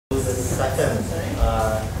the second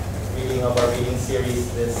reading of our reading series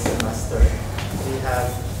this semester. We have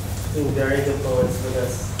two very good poets with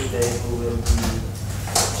us today who will be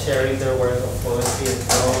sharing their work of poetry and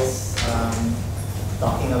prose,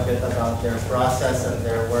 talking a bit about their process and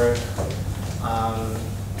their work.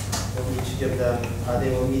 We'll each give them, they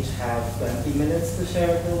will each have 20 minutes to share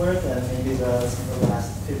their work, and maybe the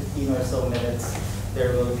last 15 or so minutes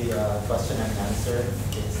there will be a question and answer in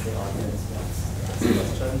case the audience wants to ask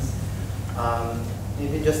questions.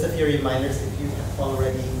 Maybe just a few reminders: if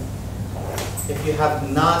you have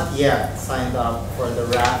not yet signed up for the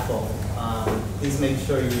raffle, please make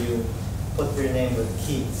sure you put your name with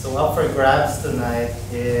Keith. So up for grabs tonight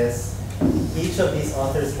is each of these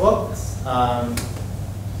authors' books,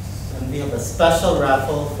 and we have a special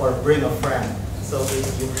raffle for Bring a Friend. So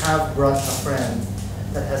if you have brought a friend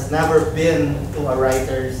that has never been to a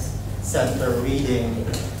writer's center reading,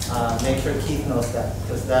 make sure Keith knows that,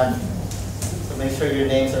 because so make sure your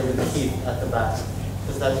names are with Keith at the back,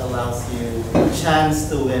 because that allows you a chance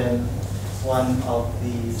to win one of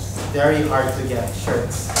these very hard to get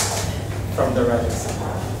shirts from the writer's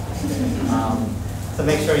center. So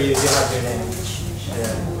make sure you have your name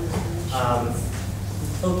there.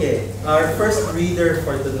 Okay, our first reader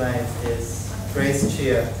for tonight is Grace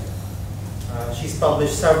Chia. She's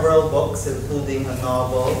published several books, including a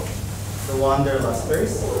novel, The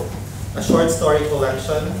Wanderlusters, a short story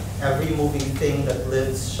collection, Every Moving Thing That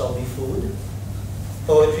Lives Shall Be Food,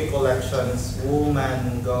 poetry collections,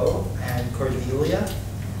 Woman Go and Cordelia,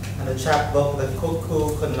 and a chapbook, The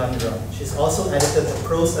Cuckoo Conundrum. She's also edited the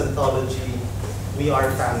prose anthology, We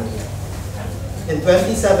Are Family. In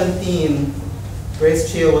 2017,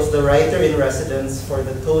 Grace Chia was the writer-in-residence for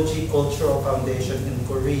the Toji Cultural Foundation in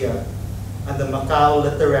Korea and the Macau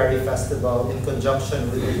Literary Festival in conjunction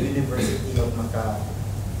with the University of Macau.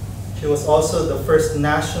 She was also the first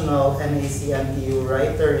national NACNTU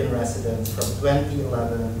writer-in-residence from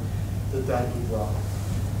 2011 to 2012.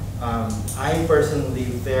 I'm personally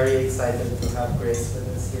very excited to have Grace with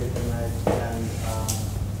us here tonight, and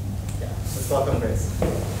yeah, let's welcome Grace.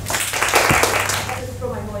 I just throw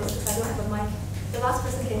my voice because I don't have a mic. The last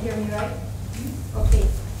person can hear me, right? Okay.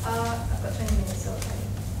 I've got 20 minutes, so I'm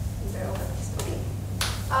very organized.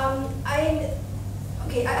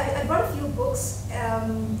 Okay. I brought a few books,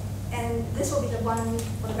 and this will be the one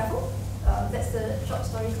for the raffle. That's the short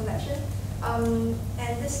story collection.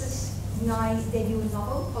 And this is my debut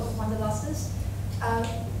novel called Wanderlusters.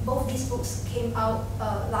 Both these books came out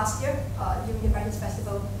last year during the Writers'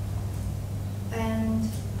 Festival. And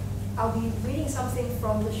I'll be reading something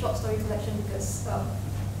from the short story collection because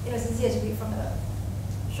it's easier to read from a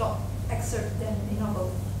short excerpt than a novel.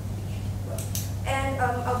 And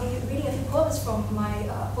I'll be reading a few poems from my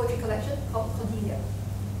poetry collection called Cordelia.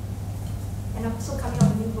 And I'm also coming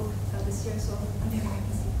out with a new book this year, so I'm very happy.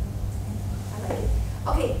 I like it.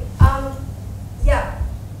 Okay,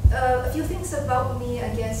 a few things about me,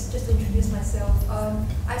 I guess, just to introduce myself.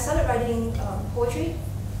 I started writing poetry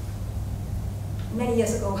many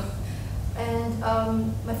years ago. And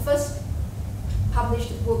my first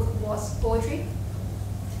published book was poetry.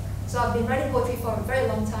 So I've been writing poetry for a very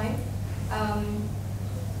long time.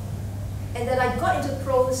 And then I got into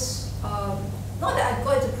prose, not that I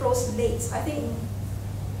got into prose late. I think,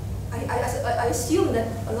 I assume that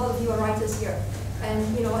a lot of you are writers here.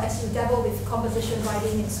 And as you dabble with composition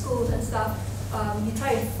writing in schools and stuff, you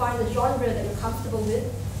try to find a genre that you're comfortable with.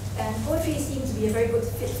 And poetry seemed to be a very good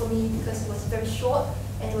fit for me because it was very short,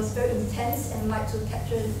 and it was very intense, and I like to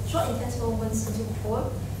capture short, intense moments into a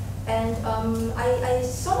poem. And I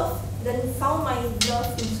sort of then found my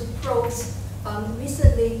love into prose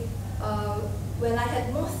recently when I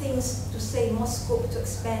had more things to say, more scope to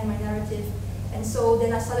expand my narrative. And so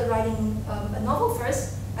then I started writing a novel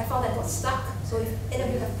first. I found I got stuck. So if any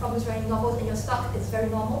of you have problems writing novels and you're stuck, it's very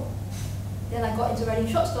normal. Then I got into writing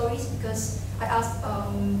short stories because I asked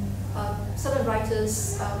certain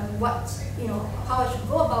writers how I should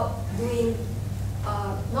go about doing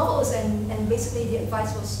novels, and basically the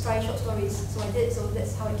advice was try short stories. So I did, so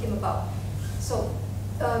that's how it came about. So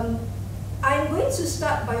I'm going to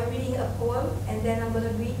start by reading a poem, and then I'm going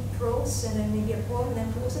to read prose, and then maybe a poem, and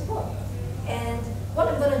then prose a poem. And what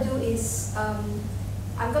I'm going to do is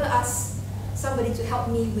I'm going to ask somebody to help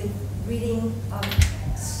me with reading a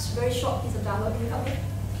very short piece of dialogue. Can you help me?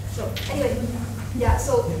 So anyway, yeah,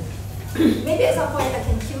 so maybe at some point I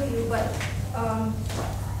can cue you, but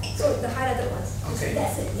so the highlighted ones. Okay.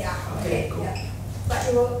 That's it, yeah. Okay, cool. Yeah. But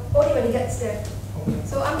it will only when it gets there. Okay.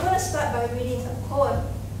 So I'm going to start by reading a poem,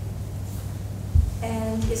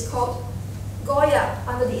 and it's called Goya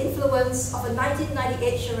Under the Influence of a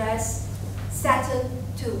 1998 Shiraz Saturn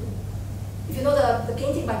too. If you know the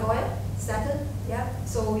painting by Goya, Saturn, yeah?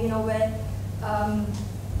 So, you know, where,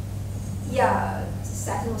 yeah,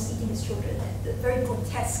 Saturn was eating his children, a very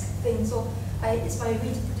grotesque thing, so it's my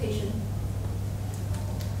reinterpretation.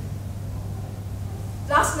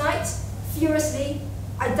 Last night, furiously,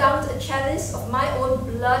 I downed a chalice of my own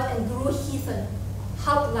blood and grew heathen,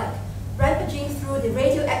 Hulk-like, rampaging through the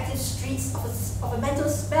radioactive streets of a mental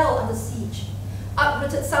spell under siege,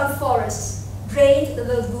 uprooted some forests, drained the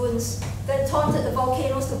lagoons, then taunted the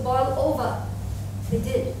volcanoes to boil over. They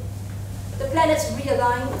did. The planets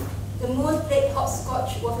realigned, the moon played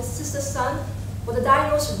hopscotch with his sister sun, while the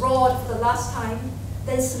dinos roared for the last time,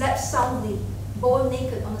 then slept soundly, bone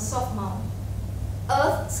naked on a soft mound.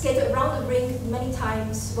 Earth skated around the rink many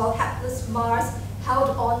times, while hapless Mars held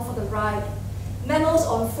on for the ride. Mammals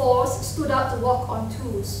on fours stood up to walk on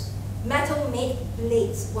twos. Metal-made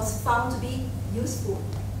blades was found to be useful.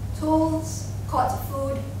 Tools caught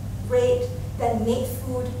food, raped, then made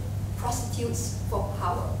food, prostitutes for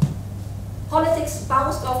power. Politics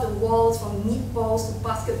bounced off the walls from meatballs to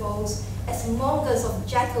basketballs as mongers of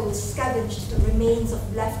jackals scavenged the remains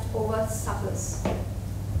of leftover suppers.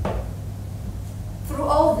 Through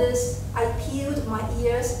all this, I peeled my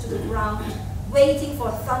ears to the ground, waiting for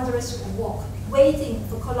a thunderous walk, waiting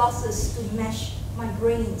for Colossus to mesh my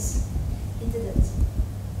brains. It didn't.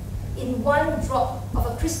 In one drop of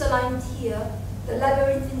a crystalline tear, the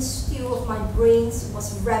labyrinthine stew of my brains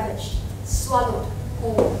was ravaged, swallowed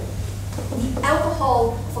whole. The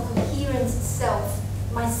alcohol for coherence itself,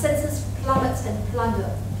 my senses plummet and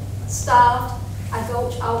plunder. Starved, I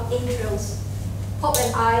gulch out entrails, pop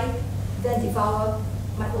an eye, then devour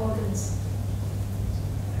my organs.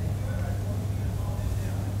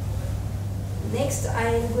 Next, I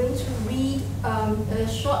am going to read a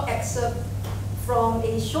short excerpt from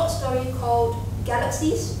a short story called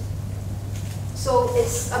Galaxies. So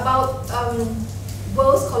it's about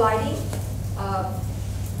worlds colliding.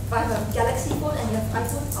 If I have a Galaxy phone and you have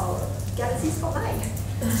iPhone, our galaxies collide.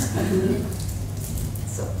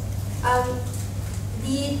 So,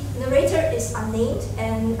 the narrator is unnamed,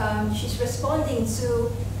 and she's responding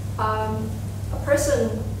to a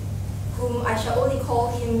person whom I shall only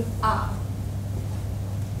call him A.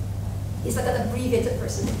 He's like an abbreviated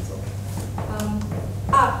person. So,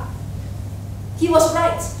 he was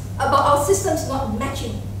right about our systems not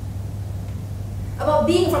matching, about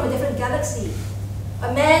being from a different galaxy,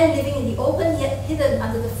 a man living in the open yet hidden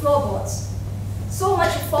under the floorboards. So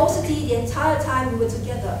much falsity the entire time we were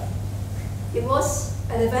together. It was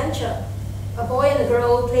an adventure, a boy and a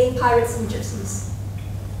girl playing pirates and gypsies.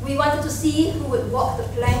 We wanted to see who would walk the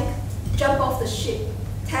plank, jump off the ship,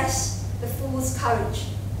 test the fool's courage.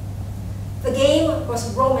 The game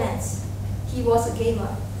was romance. He was a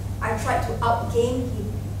gamer. I tried to outgame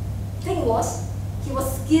him. Thing was, he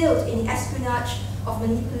was skilled in the espionage of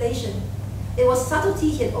manipulation. It was subtlety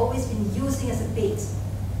he had always been using as a bait.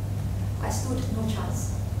 I stood no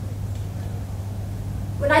chance.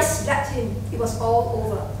 When I slapped him, it was all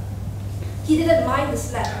over. He didn't mind the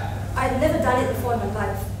slap. I had never done it before in my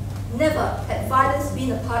life. Never had violence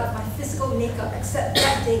been a part of my physical makeup except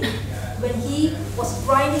that day, when he was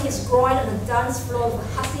grinding his groin on the dance floor with a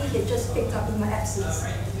hussy he had just picked up in my absence.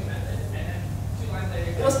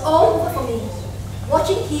 It was all over for me.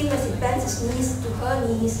 Watching him as he bent his knees to her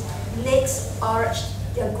knees, legs arched,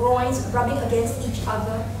 their groins rubbing against each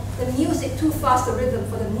other, the music too fast a rhythm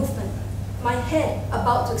for the movement, my head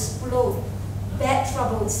about to explode, bad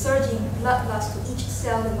trouble surging bloodlust to each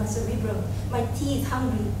cell in my cerebrum, my teeth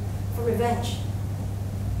hungry for revenge.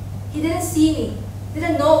 He didn't see me,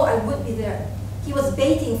 didn't know I would be there. He was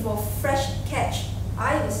baiting for a fresh catch.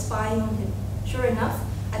 I was spying on him. Sure enough,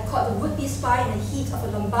 I caught the would-be spy in the heat of a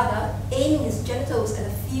lambada, aiming his genitals at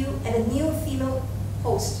a new female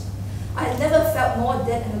host. I had never felt more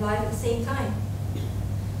dead and alive at the same time.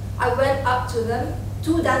 I went up to them,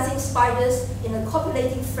 two dancing spiders in a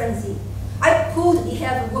copulating frenzy. I pulled the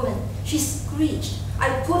hair of the woman. She screeched.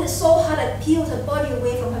 I pulled it so hard I peeled her body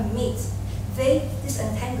away from her mate. They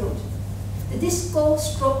disentangled. The disco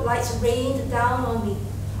strobe lights rained down on me.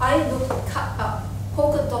 I looked cut up,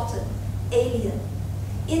 polka-dotted, alien.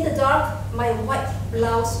 In the dark, my white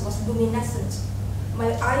blouse was luminescent.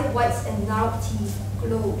 My eye whites and gnarled teeth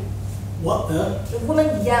glowed. What the? The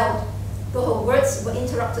woman yelled, though her words were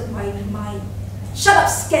interrupted by mine. Shut up,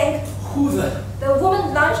 skank! Who the? The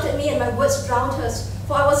woman lunged at me and my words drowned hers,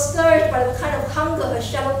 for I was stirred by the kind of hunger her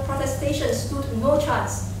shallow protestation stood no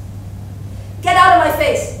chance. Get out of my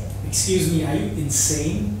face! Excuse me, are you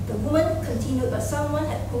insane? The woman continued, but someone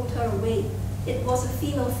had pulled her away. It was a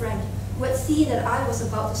female friend who had seen that I was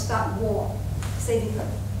about to start war, saving her.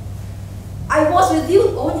 I was with you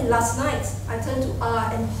only last night. I turned to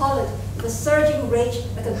R and hollered with a surging rage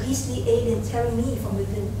like a beastly alien tearing me from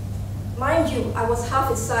within. Mind you, I was half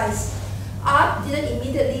his size. R didn't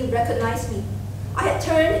immediately recognize me. I had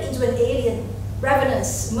turned into an alien,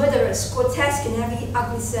 ravenous, murderous, grotesque in every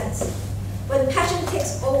ugly sense. When passion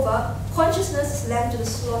takes over, consciousness is led to the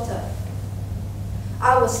slaughter.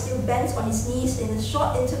 I was still bent on his knees in a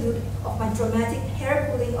short interlude of my dramatic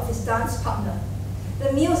hair-pulling of his dance partner.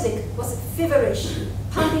 The music was feverish,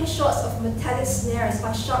 pumping shots of metallic snares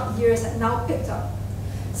my sharp ears had now picked up.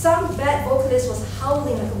 Some bad vocalist was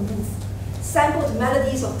howling like a wolf. Sampled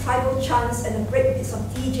melodies of tribal chants and the breakbeats of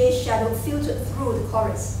DJ Shadow filtered through the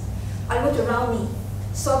chorus. I looked around me,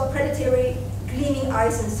 saw predatory, gleaming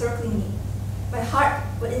eyes encircling me. My heart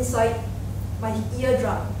was inside my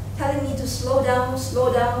eardrum, telling me to slow down,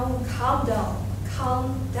 calm down,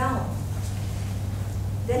 calm down.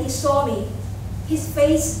 Then he saw me. His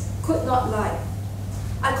face could not lie.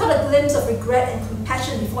 I caught a glimpse of regret and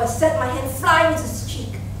compassion before I sent my hand flying into his cheek.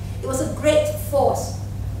 It was a great force.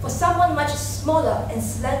 For someone much smaller and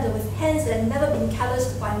slender with hands that had never been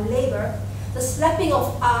calloused by labor, the slapping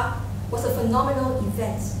of R was a phenomenal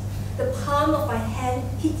event. The palm of my hand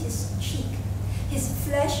hit his cheek. His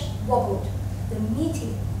flesh wobbled. The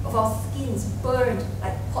meeting of our skins burned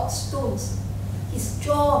like hot stones. His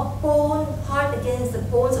jaw bone hard against the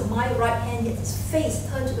bones of my right hand, yet his face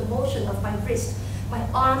turned to the motion of my wrist, my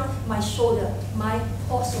arm, my shoulder, my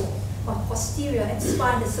torso, my posterior and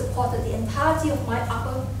spine that supported the entirety of my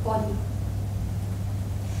upper body.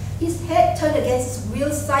 His head turned against his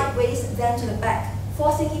wheel sideways, then to the back,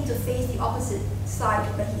 forcing him to face the opposite side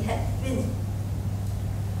where he had been.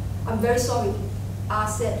 "I'm very sorry," R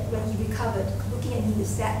said when he recovered, looking at me with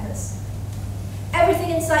sadness. Everything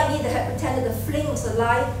inside me that had pretended the fling was a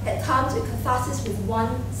lie had come to a catharsis with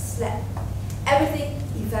one slap. Everything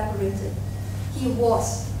evaporated. He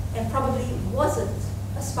was, and probably wasn't,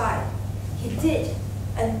 a spy. He did,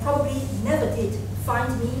 and probably never did,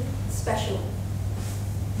 find me special.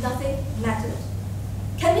 Nothing mattered.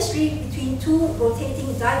 Chemistry between two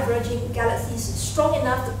rotating, diverging galaxies strong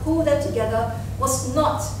enough to pull them together was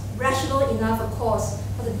not rational enough a cause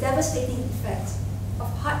for the devastating effect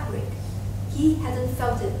of heartbreak. He hadn't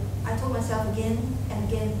felt it, I told myself again and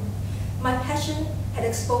again. My passion had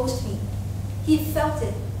exposed me. He felt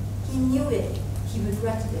it, he knew it, he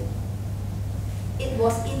regretted it. It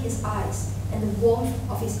was in his eyes and the warmth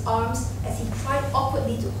of his arms as he tried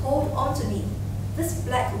awkwardly to hold on to me, this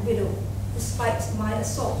black widow, despite my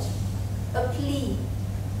assault, a plea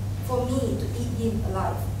for me to eat him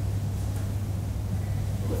alive.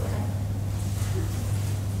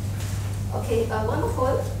 Okay, one more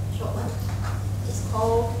poem, short one. It's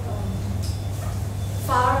called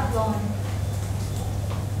Far Gone.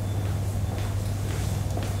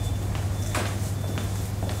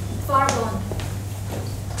 Far gone.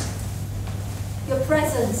 Your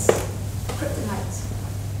presence, kryptonite.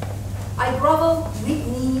 I grovel,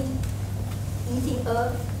 weak-kneed, eating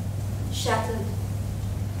earth, shattered.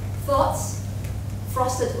 Thoughts,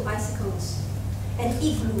 frosted to icicles. An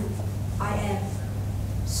igloo, I am,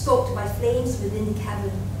 stoked by flames within the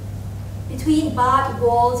cavern. Between barred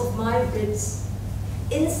walls of my ribs,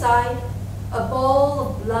 inside, a ball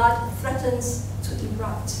of blood threatens to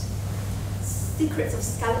erupt. Secrets of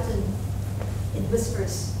skeleton, it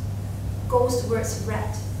whispers, ghost words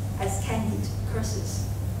wrapped as candid curses.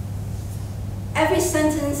 Every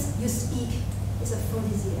sentence you speak is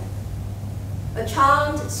aphrodisiac. A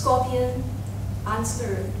charmed scorpion,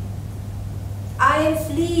 unstirred. I am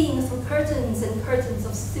fleeing through curtains and curtains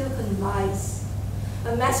of silken lies,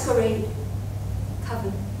 a masquerade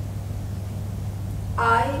coven.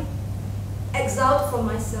 I, exiled from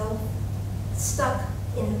myself, stuck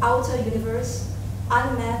in an outer universe,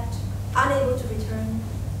 unmapped, unable to return,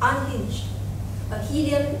 unhinged, a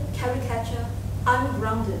helium caricature,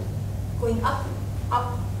 ungrounded, going up,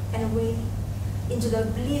 up and away into the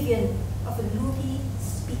oblivion of a loopy,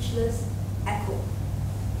 speechless echo.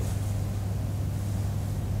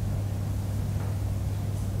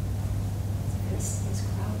 It's a very serious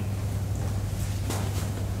crowd.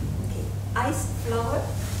 Okay, Ice Flower,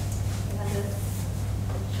 another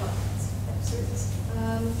short excerpt.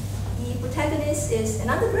 The protagonist is an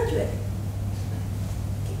undergraduate.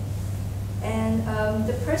 Okay. And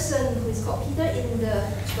the person who is called Peter in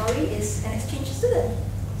the story is an exchange student.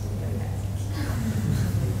 So very nice.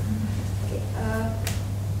 Okay.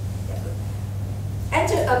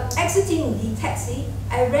 Exiting the taxi,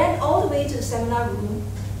 I ran all the way to the seminar room.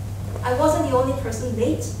 I wasn't the only person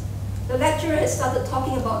late. The lecturer had started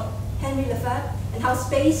talking about Henry Lefebvre and how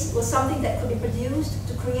space was something that could be produced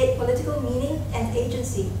to create political meaning and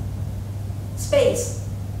agency. Space.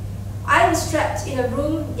 I was trapped in a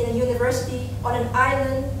room in a university on an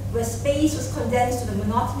island where space was condensed to the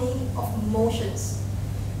monotony of motions.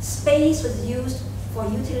 Space was used for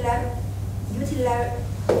utilitarian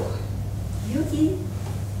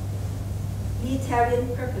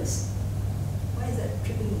purpose. Why is that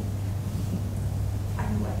tripping me?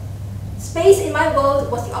 Anyway. Space in my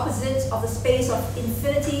world was the opposite of the space of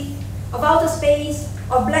infinity, of outer space,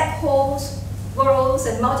 of black holes, worlds,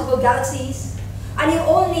 and multiple galaxies. I knew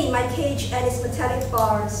only my cage and its metallic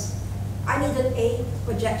bars. I needed a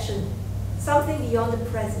projection, something beyond the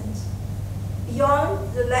present,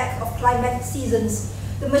 beyond the lack of climatic seasons,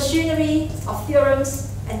 the machinery of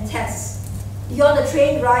theorems and tests, beyond the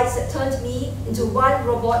train rides that turned me into one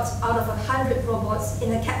robot out of 100 robots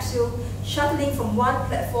in a capsule shuttling from one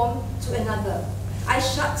platform to another. I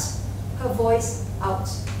shut her voice out.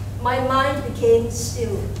 My mind became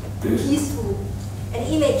still, peaceful. An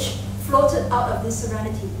image floated out of this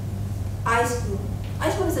serenity. Ice bloom.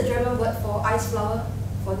 Ice bloom is a German word for ice flower,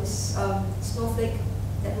 for this snowflake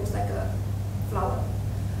that looks like a flower.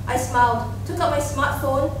 I smiled, took out my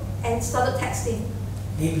smartphone, and started texting.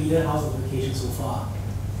 Hey Peter, how's the vacation so far?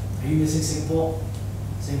 Are you missing Singapore?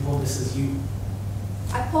 Singapore misses you.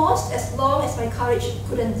 I paused as long as my courage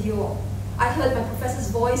could endure. I heard my professor's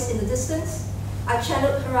voice in the distance. I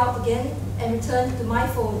channeled her out again and returned to my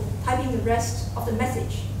phone, typing the rest of the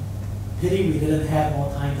message. Pity we didn't have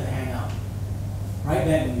more time to hang out. Write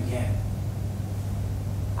back when you can.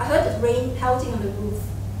 I heard the rain pelting on the roof.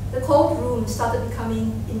 The cold room started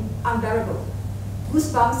becoming unbearable.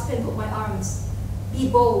 Goosebumps pimpled my arms. Be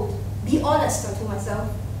bold, be honest, I told myself.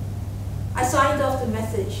 I signed off the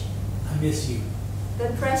message. I miss you.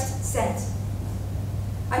 Then pressed send.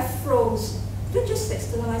 I froze. Did I just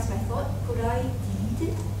externalize my thought? Could I delete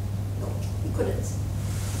it? No, it couldn't.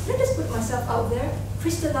 Did I just put myself out there,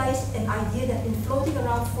 crystallize an idea that had been floating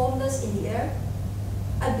around formless in the air?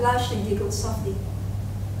 I blushed and giggled softly.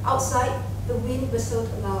 Outside, the wind whistled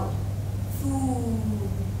aloud. Foo,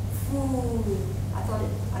 foo, I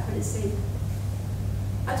heard it say.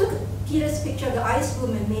 I took Peter's picture of the ice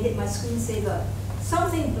bloom and made it my screensaver.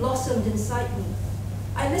 Something blossomed inside me.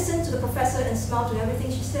 I listened to the professor and smiled to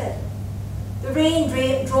everything she said. The rain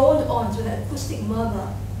droned on to an acoustic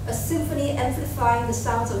murmur, a symphony amplifying the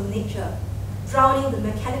sounds of nature, drowning the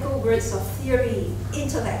mechanical words of theory,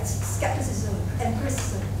 intellect, skepticism,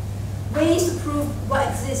 empiricism, ways to prove what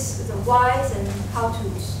exists with the whys and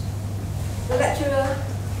how-tos. The lecturer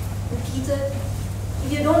repeated,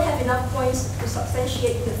 if you don't have enough points to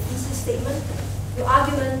substantiate your thesis statement, your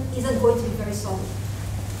argument isn't going to be very solid.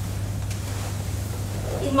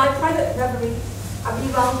 In my private reverie, I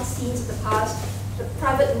rewound scenes of the past, the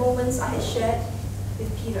private moments I had shared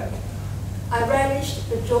with Peter. I relished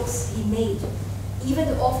the jokes he made, even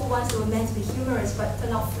the awful ones that were meant to be humorous but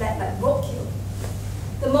turned out flat like roadkill.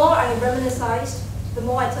 The more I reminisced, the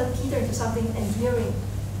more I turned Peter into something endearing.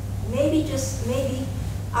 Maybe, just maybe,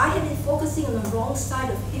 I had been focusing on the wrong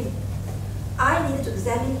side of him. I needed to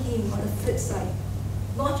examine him on the flip side,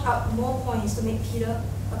 notch up more points to make Peter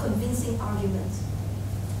a convincing argument.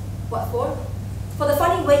 What for? For the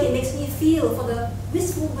funny way he makes me feel, for the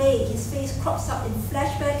wistful way his face crops up in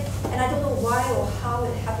flashback, and I don't know why or how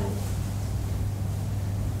it happened.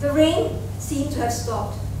 The rain seemed to have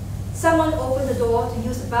stopped. Someone opened the door to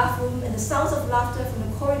use the bathroom, and the sounds of laughter from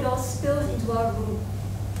the corridor spilled into our room.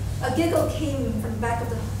 A giggle came from the back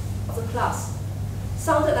of the class.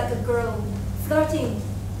 Sounded like a girl, flirting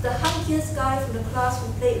with the hunkiest guy from the class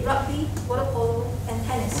who played rugby, water polo, and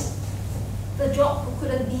tennis. The jock who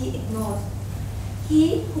couldn't be ignored.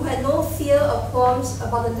 He who had no fear or qualms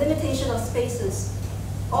about the limitation of spaces.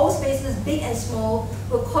 All spaces, big and small,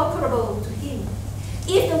 were conquerable to him.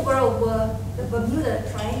 If the world were the Bermuda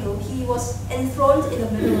Triangle, he was enthroned in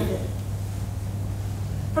the middle of it.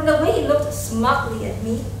 From the way he looked smugly at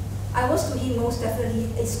me, I was to him most definitely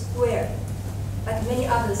a square, like many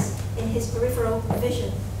others in his peripheral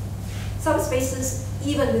vision. Some spaces,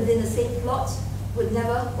 even within the same plot, would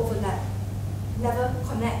never overlap, never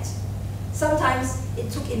connect. Sometimes it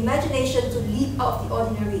took imagination to leap out of the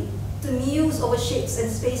ordinary, to muse over shapes and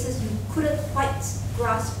spaces you couldn't quite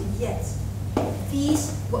grasp yet.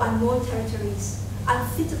 These were unknown territories,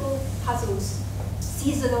 unfittable puzzles,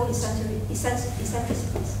 seasonal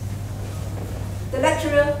eccentricities. The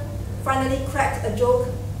lecturer finally cracked a joke,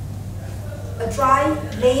 a dry,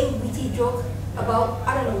 lame, witty joke about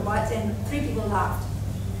I don't know what, and 3 people laughed.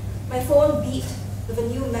 My phone beeped with a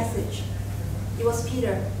new message. It was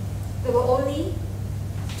Peter. There were only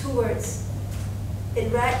 2 words.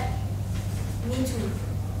 It read, "Me too."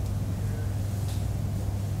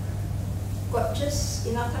 got just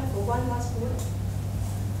enough time for one last word.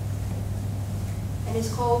 And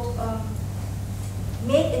it's called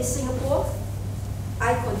Made in Singapore,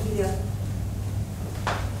 I Cordelia.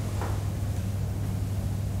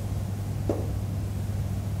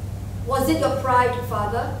 Was it your pride,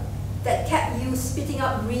 Father, that kept you spitting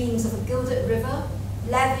out reams of a gilded river,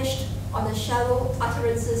 lavished on the shallow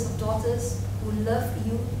utterances of daughters who loved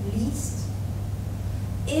you least?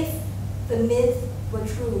 If the myth were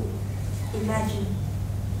true, imagine,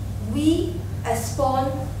 we as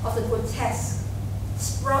spawn of the grotesque,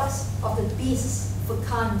 sprouts of the beast's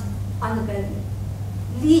fecund underbelly,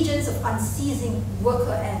 legions of unceasing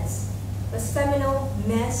worker ants, a seminal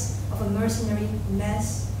mess of a mercenary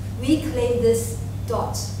mess, we claim this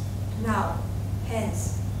dot, now,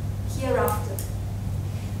 hence, hereafter.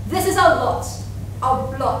 This is our lot,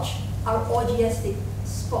 our blotch, our orgiastic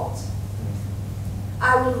spot.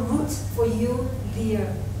 I will root for you, dear,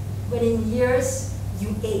 when in years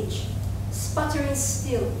you age, sputtering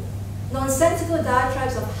still, nonsensical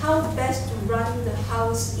diatribes of how best to run the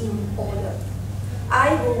house in order.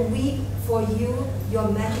 I will weep for you, your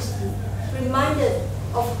majesty, reminded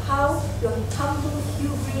of how your humble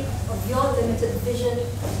hubris of your limited vision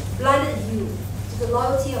blinded you to the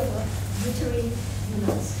loyalty of a uterine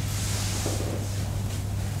Yale-NUS.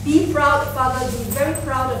 Be proud, Father, be very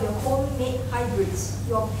proud of your homemade hybrids,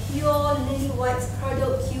 your pure lily-white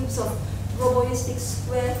curdled cubes of roboistic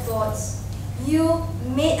square thoughts. You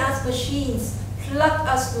made us machines, plucked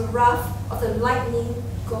us the wrath of the lightning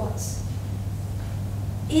gods.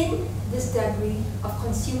 In this debris of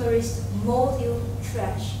consumerist molehill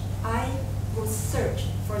trash, I will search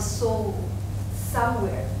for a soul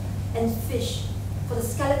somewhere and fish for the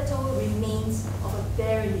skeletal remains of a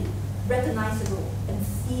barely recognizable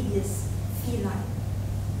amphibious feline.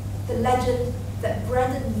 The legend that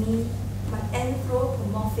branded me my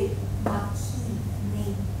anthropomorphic marquee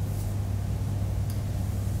name.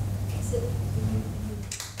 That's it.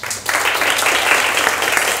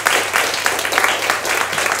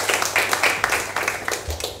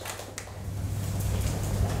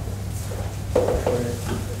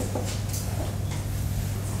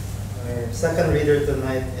 Our second reader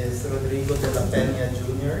tonight is Rodrigo Dela Pena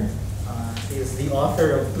Jr. He is the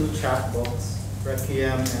author of 2 chapbooks,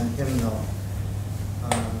 Requiem and Hymnal.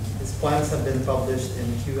 His poems have been published in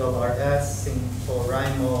QLRS, Singapore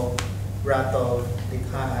Rimo, Rattle,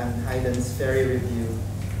 Dikhaan, Haydn's Fairy Review,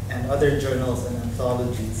 and other journals and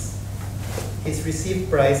anthologies. He's received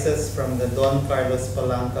prizes from the Don Carlos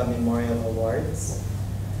Palanca Memorial Awards.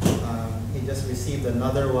 He just received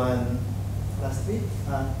another one last week?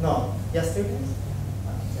 No, yesterday?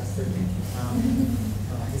 Yesterday.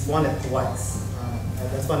 He's won it twice.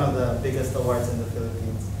 That's one of the biggest awards in the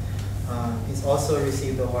Philippines. He's also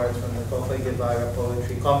received awards from the Cocoy Guevara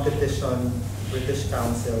Poetry Competition, British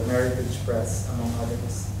Council, Meritage Press, among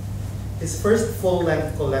others. His first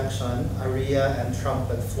full-length collection, Aria and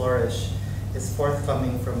Trumpet Flourish, is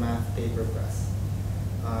forthcoming from Math Paper Press.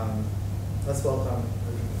 Let's welcome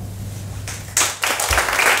Rodrigo.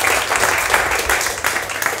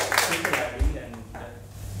 Thank you, Larry, and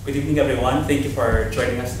good evening, everyone. Thank you for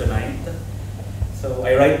joining us tonight. So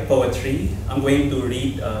I write poetry. I'm going to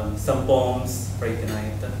read some poems for you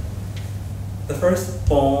tonight. The first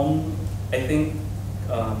poem, I think,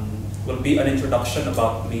 will be an introduction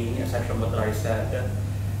about me, aside from what Larry said.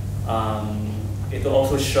 It will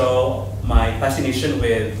also show my fascination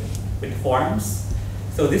with forms.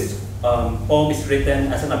 So this poem is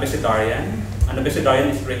written as an abecedarian. An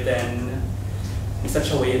abecedarian is written in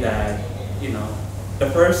such a way that, the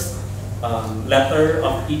first letter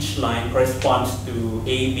of each line corresponds to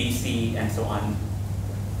A, B, C, and so on.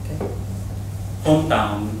 Okay.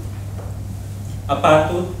 Hometown.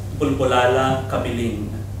 Apatut, Bulbulala,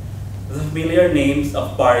 Kabiling. The familiar names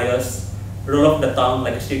of barrios roll off the tongue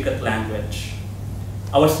like a secret language.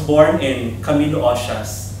 I was born in Camilo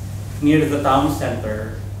Ocias, near the town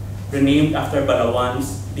center, renamed after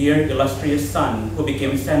Balawan's dear illustrious son who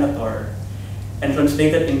became senator and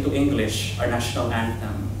translated into English our national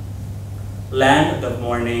anthem. Land of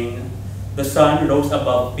morning, the sun rose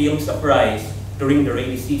above fields of rice during the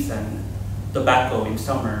rainy season, tobacco in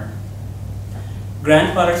summer.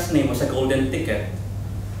 Grandfather's name was a golden ticket,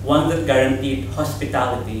 one that guaranteed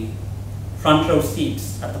hospitality, front row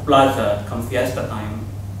seats at the plaza come fiesta time.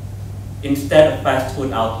 Instead of fast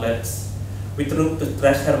food outlets, we trooped to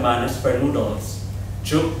Tres Hermanas for noodles,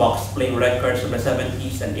 jukebox playing records from the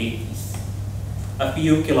 70s and 80s. A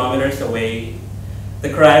few kilometers away, the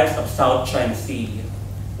crags of South China Sea,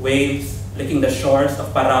 waves licking the shores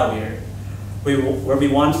of Parawir, where we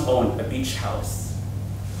once owned a beach house.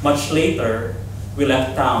 Much later, we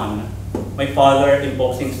left town My father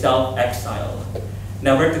imposing self-exile,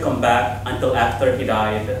 never to come back until after he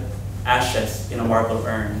died, ashes in a marble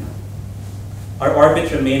urn. Our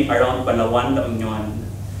orbit remained around Palawan, La Union,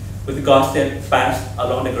 with gossip passed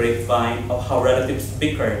along the grapevine of how relatives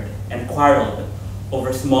bickered and quarreled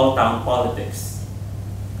over small-town politics.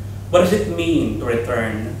 What does it mean to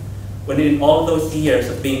return when in all those years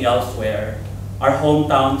of being elsewhere, our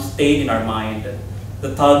hometown stayed in our mind,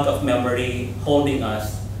 the tug of memory holding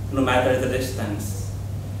us no matter the distance?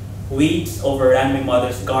 Weeds overran my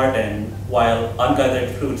mother's garden while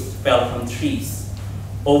ungathered fruits fell from trees,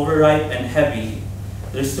 overripe and heavy,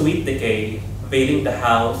 their sweet decay veiling the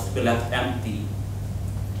house we left empty.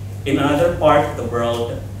 In another part of the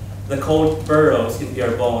world, the cold burrows into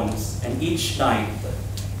your bones, and each night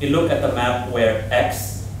you look at the map where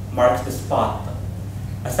X marks the spot,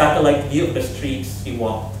 a satellite view of the streets you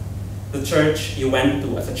walked, the church you went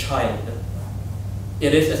to as a child.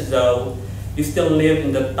 It is as though you still live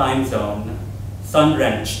in the time zone,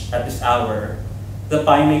 sun-drenched at this hour, the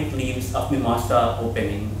pinnate leaves of mimosa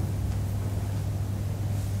opening.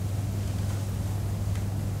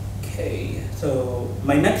 Okay, so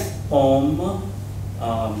my next poem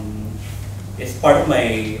is part of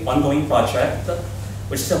my ongoing project,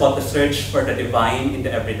 which is about the search for the divine in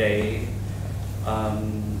the everyday.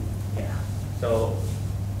 So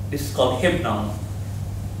this is called Hymnal.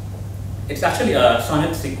 It's actually a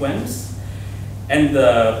sonnet sequence, and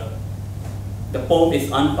the poem is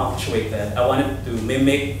unpunctuated. I wanted to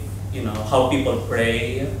mimic, how people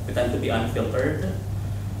pray, pretend to be unfiltered.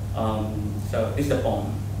 So this is the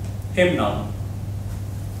poem. Hymnal.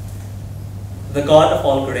 The God of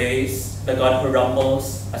all grace, the God who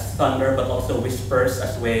rumbles as thunder but also whispers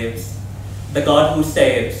as waves, the God who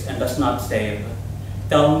saves and does not save.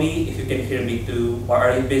 Tell me if you can hear me too, or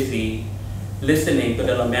are you busy listening to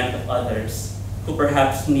the lament of others who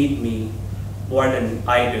perhaps need me more than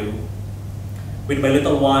I do? With my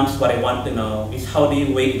little ones, what I want to know is how do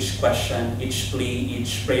you weigh each question, each plea,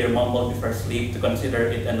 each prayer mumbled before sleep to consider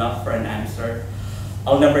it enough for an answer?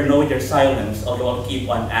 I'll never know your silence, although I'll keep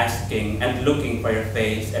on asking and looking for your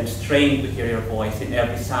face and straining to hear your voice in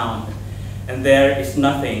every sound. And there is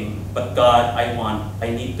nothing but God I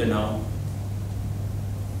need to know.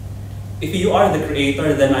 If you are the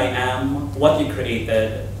creator, then I am what you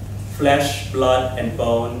created. Flesh, blood, and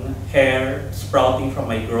bone, hair sprouting from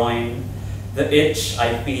my groin. The itch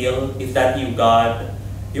I feel is that you, God,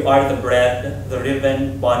 you are the bread, the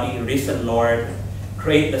riven body, risen Lord.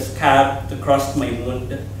 Create the scab to cross my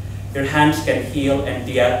wound. Your hands can heal, and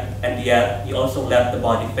yet, you also let the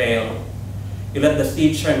body fail. You let the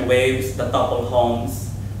sea churn waves that topple homes.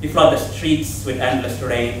 You flood the streets with endless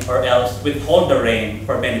rain, or else withhold the rain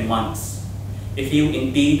for many months. If you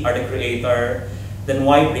indeed are the creator, then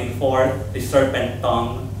why bring forth the serpent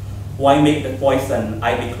tongue? Why make the poison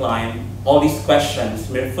ivy climb? All these questions,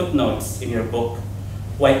 mere footnotes in your book.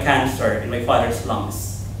 Why cancer in my father's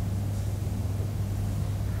lungs?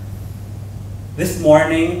 This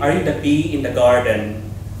morning, are you the bee in the garden,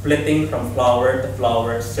 flitting from flower to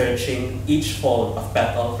flower, searching each fold of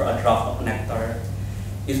petal for a drop of nectar?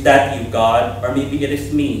 Is that you, God, or maybe it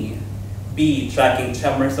is me, bee tracking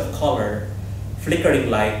tremors of color, flickering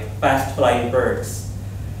light, fast-flying birds?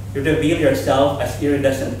 You reveal yourself as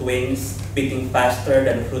iridescent wings, beating faster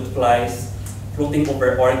than fruit flies, floating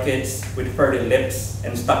over orchids with furry lips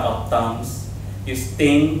and stuck-out tongues. You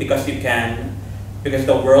sting because you can, because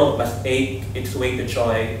the world must ache its way to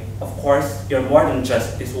joy. Of course, you're more than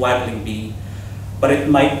just this waggling bee, but it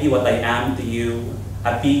might be what I am to you,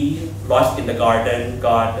 a bee lost in the garden,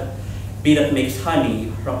 God, bee that makes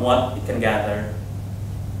honey from what it can gather.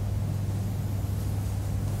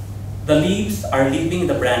 The leaves are leaving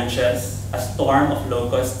the branches, a storm of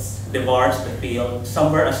locusts devours the field,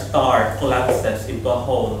 somewhere a star collapses into a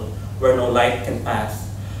hole where no light can pass.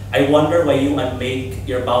 I wonder why you unmake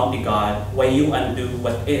your bounty, God, why you undo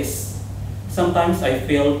what is. Sometimes I'm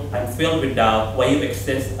filled with doubt why you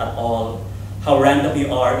exist at all, how random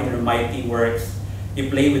you are in your mighty works. You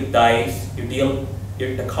play with dice, you deal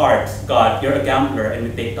the cards. God, you're a gambler and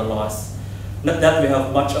you take the loss. Not that we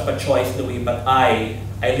have much of a choice, do we, but I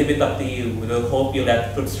leave it up to you with the hope you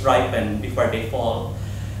let fruits ripen before they fall,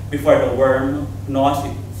 before the worm gnaws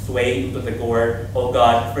its way into the gourd. Oh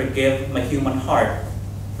God, forgive my human heart.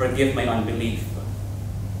 Forgive my unbelief.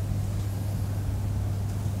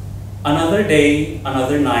 Another day,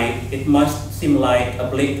 another night, it must seem like a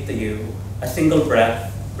blink to you, a single breath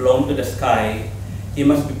blown to the sky. You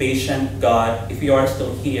must be patient, God, if you are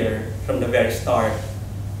still here from the very start,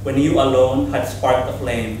 when you alone had sparked a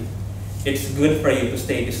flame. It's good for you to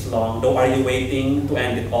stay this long, though are you waiting to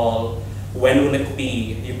end it all? When will it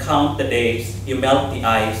be? You count the days, you melt the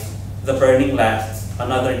ice, the burning lasts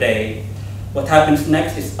another day. What happens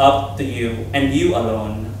next is up to you, and you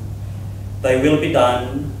alone. Thy will be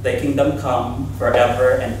done, thy kingdom come,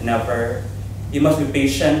 forever and never. You must be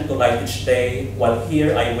patient to light each day, while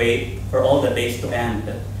here I wait for all the days to end.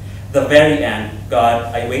 The very end,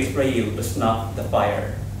 God, I wait for you to snuff the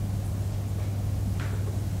fire.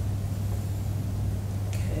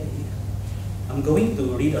 Okay. I'm going to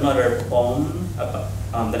read another poem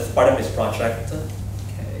that's part of this project.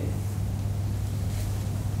 Okay.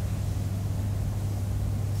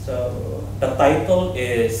 So the title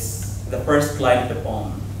is the first line of the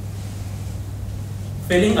poem.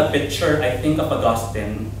 Filling a pitcher, I think of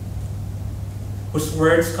Augustine, whose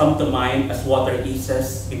words come to mind as water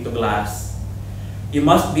eases into glass. You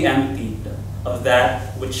must be emptied of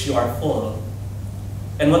that which you are full.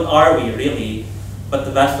 And what are we, really, but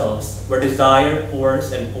the vessels where desire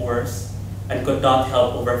pours and pours and could not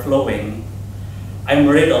help overflowing? I'm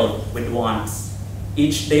riddled with wants,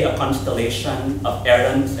 each day a constellation of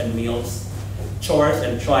errands and meals, chores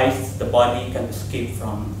and tries the body can escape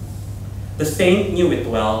from. The saint knew it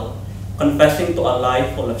well, confessing to a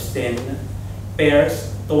life full of sin,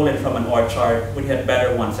 pears stolen from an orchard when he had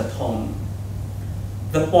better ones at home.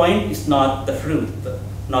 The point is not the fruit,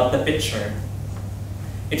 not the pitcher.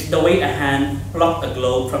 It's the way a hand plucked a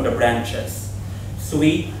globe from the branches,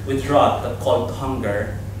 sweet with drought that called to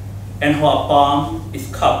hunger, and how a palm is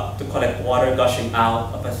cupped to collect water gushing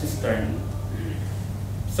out of a cistern,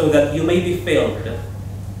 so that you may be filled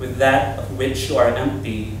with that of which you are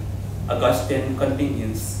empty. Augustine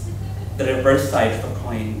continues, the reverse side of a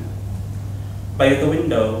coin. By the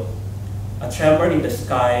window, a tremor in the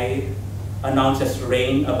sky announces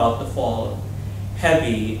rain about to fall,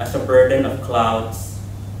 heavy as a burden of clouds,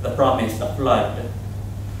 the promise of flood.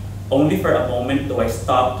 Only for a moment do I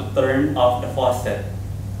stop to turn off the faucet,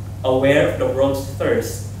 aware of the world's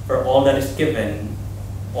thirst for all that is given,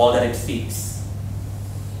 all that it seeks.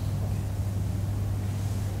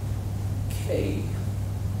 Okay.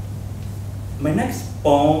 My next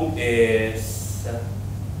poem is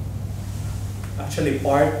actually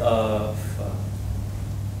part of,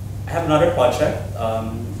 I have another project.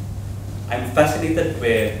 I'm fascinated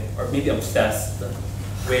with, or maybe obsessed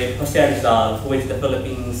with Jose Rizal, who is the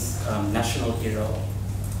Philippines' national hero.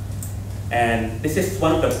 And this is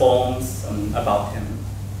one of the poems about him.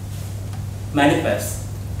 Manifest,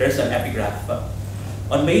 there's an epigraph.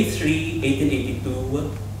 On May 3,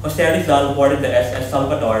 1882, Jose Rizal boarded the SS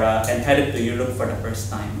Salvadora and headed to Europe for the first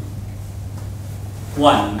time.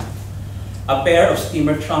 1. A pair of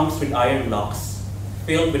steamer trunks with iron locks,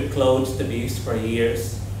 filled with clothes to be used for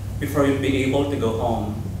years before you'd be able to go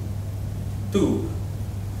home. 2.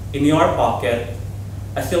 In your pocket,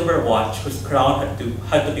 a silver watch whose crown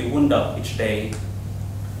had to be wound up each day.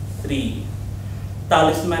 3.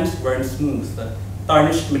 Talismans worn smooth,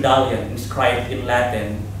 tarnished medallion inscribed in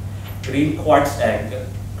Latin, green quartz egg,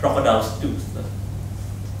 crocodile's tooth.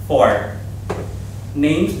 4.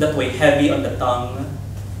 Names that weigh heavy on the tongue,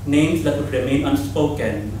 names that would remain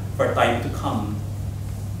unspoken for time to come.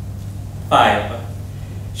 5.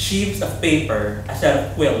 Sheaves of paper, a set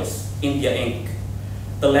of quills, India ink,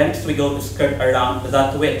 the lengths we go to skirt around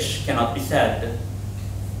that which cannot be said.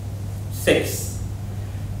 6.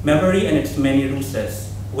 Memory and its many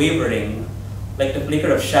ruses, wavering, like the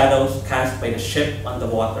flicker of shadows cast by the ship on the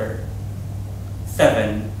water.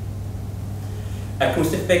 7. A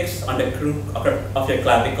crucifix on the crook of your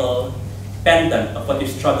clavicle, pendant of what you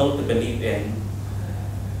struggle to believe in.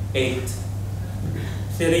 8.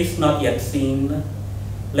 Series not yet seen,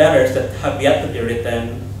 letters that have yet to be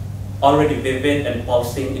written, already vivid and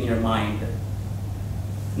pulsing in your mind.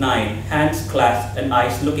 9. Hands clasped and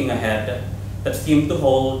eyes looking ahead that seem to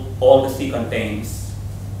hold all the sea contains.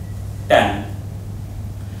 10.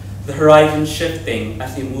 The horizon shifting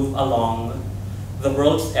as you move along, the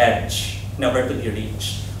world's edge never to be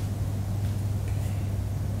reached.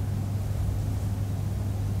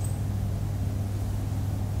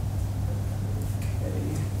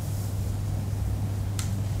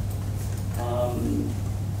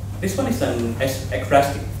 This one is an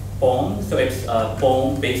ekphrastic poem, so it's a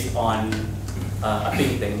poem based on a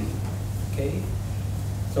painting. Okay,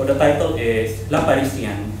 so the title is La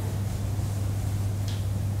Parisienne.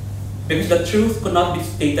 Because the truth could not be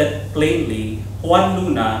stated plainly, Juan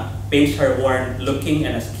Luna paints her worn, looking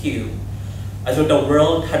and askew, as though the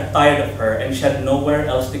world had tired of her and she had nowhere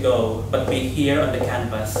else to go but be here on the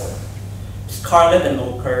canvas. Scarlet and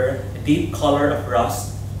ochre, a deep color of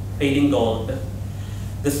rust, fading gold.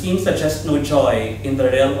 The scene suggests no joy in the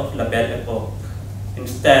realm of La Belle Epoque.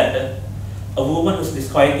 Instead, A woman whose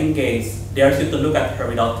disquieting gaze dares you to look at her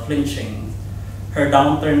without flinching, her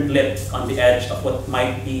downturned lips on the edge of what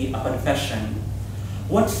might be a confession.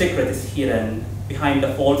 What secret is hidden behind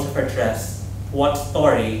the folds of her dress? What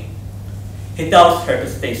story? He tells her to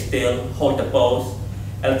stay still, hold the pose.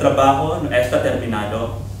 El trabajo no está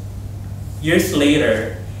terminado. Years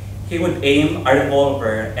later, he would aim a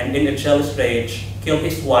revolver and in a jealous rage, kill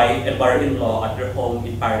his wife and mother-in-law at their home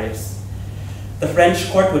in Paris. The French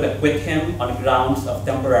court would acquit him on grounds of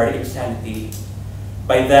temporary insanity.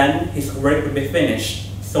 By then, his work would be finished,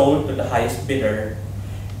 sold to the highest bidder,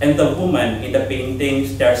 and the woman in the painting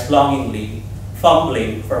stares longingly,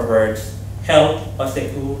 fumbling for words, help,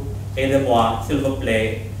 osez-vous, aidez-moi, s'il vous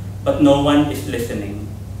plaît, but no one is listening.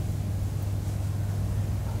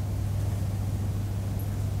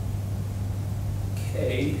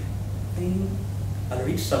 Okay, I think I'll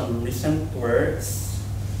read some recent works.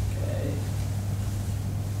 Okay.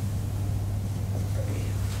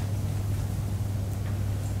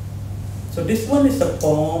 So this one is a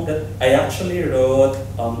poem that I actually wrote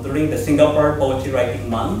during the Singapore Poetry Writing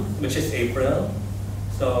Month, which is April.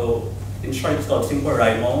 So in short, it's called Simple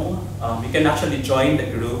Raimo. You can actually join the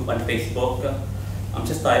group on Facebook.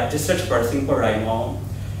 Just search for Simple Raimo.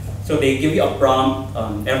 So they give you a prompt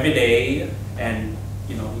every day, and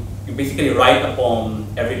you basically write a poem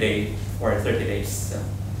every day for 30 days.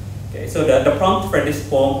 Okay, so the prompt for this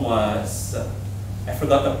poem was, I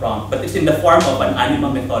forgot the prompt, but it's in the form of an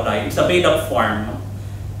anima methoda. It's a made-up form.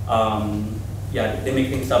 Yeah, they make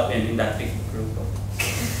things up in that Facebook group.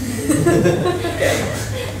 Okay.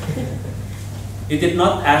 You did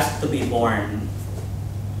not ask to be born,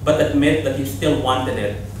 but admit that you still wanted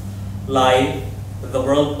it. Life, the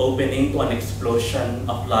world opening to an explosion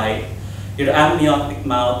of light. Your amniotic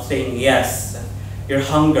mouth saying yes. Your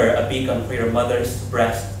hunger a beacon for your mother's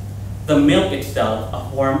breast. The milk itself a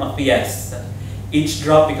form of yes. Each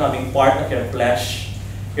drop becoming part of your flesh.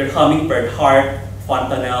 Your hummingbird heart,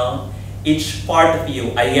 fontanelle. Each part of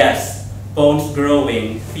you a yes. Bones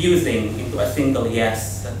growing, fusing into a single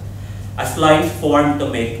yes. As lines formed to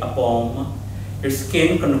make a poem. Your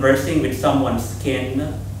skin conversing with someone's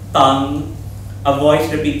skin. Tongue, a voice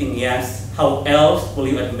repeating yes. How else will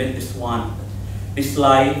you admit this want? This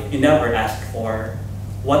life you never asked for.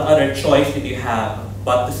 What other choice did you have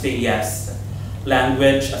but to say yes?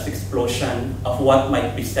 Language as explosion of what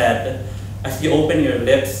might be said as you open your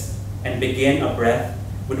lips and begin a breath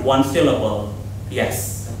with one syllable,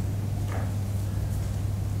 yes.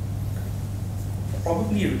 I'll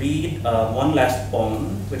probably read one last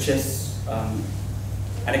poem, which is an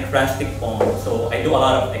ekphrastic poem. So I do a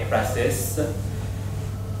lot of ekphrasis.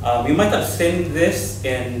 You might have seen this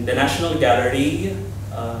in the National Gallery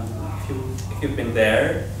if you've been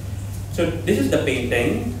there. So this is the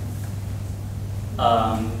painting.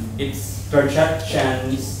 It's Georgette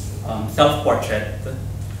Chen's self-portrait.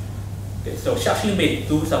 Okay, so she actually made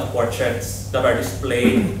two self-portraits that are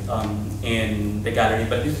displayed in the gallery,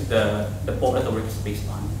 but this is the poem that the work is based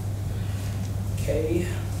on. Okay.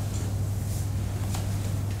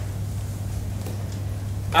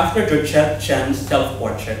 After Georgette Chen's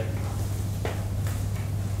self-portrait,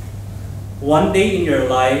 one day in your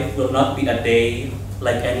life will not be a day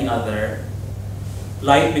like any other.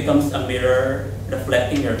 Life becomes a mirror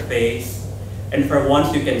reflecting your face, and for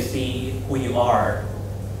once you can see who you are.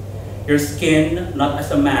 Your skin not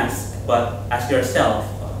as a mask, but as yourself.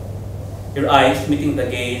 Your eyes meeting the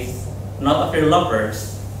gaze, not of your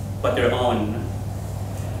lovers, but your own.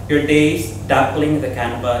 Your days dappling the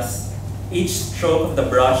canvas, each stroke of the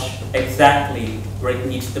brush exactly where it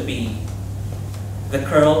needs to be. The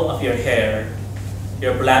curl of your hair,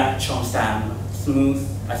 your black cheongsam, smooth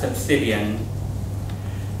as obsidian.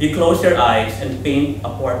 You close your eyes and paint a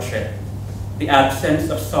portrait, the absence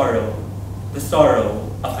of sorrow, the sorrow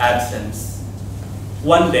of absence.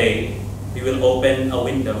 One day, you will open a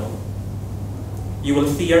window. You will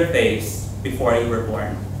see your face before you were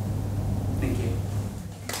born. Thank you.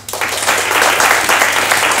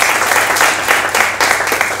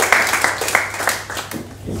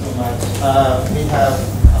 Thank you so much. We have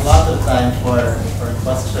a lot of time for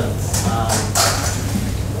questions.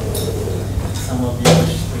 Some of you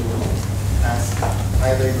wish to ask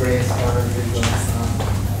either Grace or Rodrigo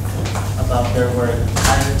about their work.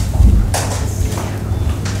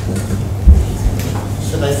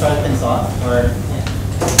 Should I start things off, or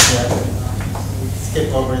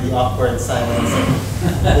skip over the awkward silence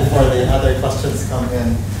before the other questions come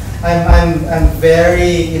in? I'm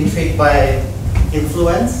very intrigued by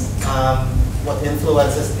influence. What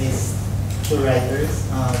influences these two writers?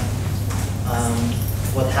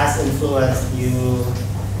 What has influenced you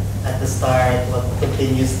at the start, what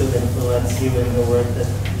continues to influence you in the work that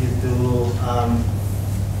you do.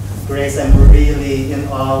 Grace, I'm really in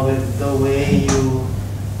awe with the way you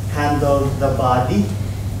handle the body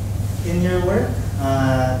in your work.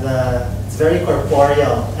 It's very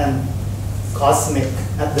corporeal and cosmic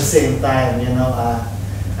at the same time, you know.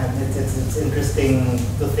 And it's interesting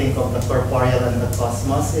to think of the corporeal and the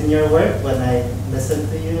cosmos in your work when I listen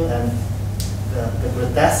to you, and the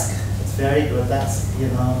grotesque. It's very grotesque, you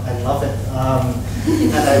know. I love it.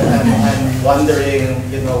 And I'm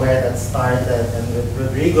wondering, you know, where that started. And with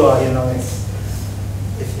Rodrigo, you know, it's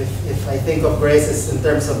if I think of Grace, it's in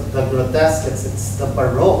terms of the grotesque, it's the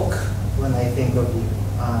Baroque when I think of you,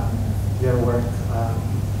 your work,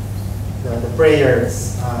 the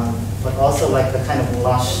prayers, but also like the kind of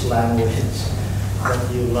lush language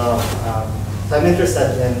that you love. So I'm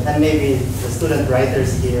interested in, and maybe the student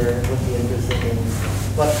writers here would be interested in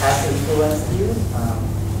what has influenced you.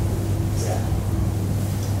 Yeah.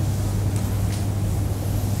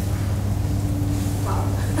 Wow.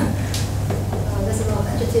 There's a lot of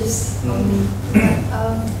adjectives on me.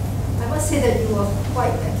 I must say that you were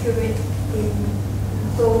quite accurate in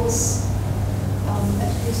those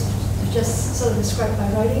adjectives to just sort of describe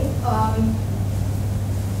my writing.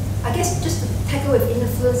 I guess just to tackle with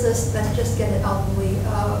influences, let's just get it out of the way.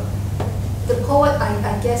 The poet,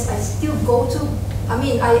 I guess I still go to. I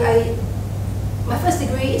mean, my first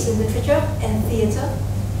degree is in literature and theatre.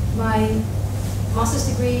 My master's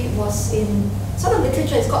degree was in sort of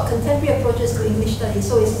literature. It's called Contemporary Approaches to English Studies.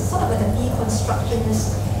 So it's sort of like a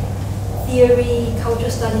deconstructionist theory,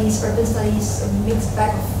 cultural studies, urban studies, a mixed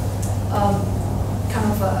bag of kind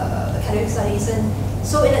of academic studies. And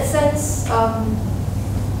so in that sense,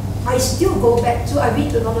 I still go back to, I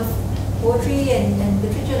read a lot of poetry and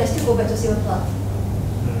literature, and I still go back to Sylvia Plath.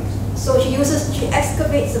 So she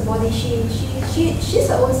excavates the body. She's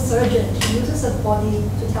her own surgeon. She uses her body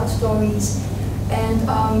to tell stories, and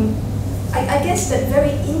I guess that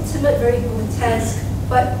very intimate, very grotesque,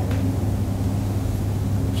 but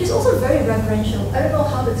she's also very reverential. I don't know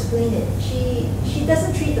how to explain it. She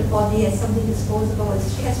doesn't treat the body as something disposable.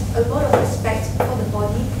 She has a lot of respect for the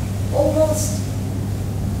body.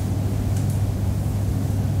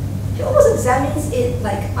 She almost examines it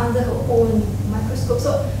like under her own microscope.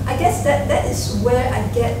 So I guess that is where I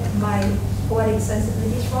get my poetic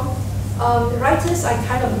sensibilities from. The writers I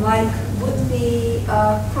kind of like would be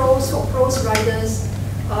prose writers.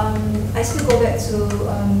 I still go back to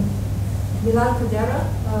Milan Kundera,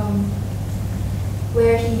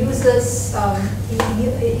 where he uses,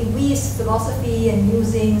 he weaves philosophy and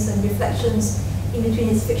musings and reflections in between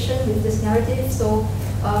his fiction with this narrative. So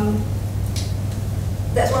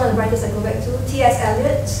that's one of the writers I go back to. T.S.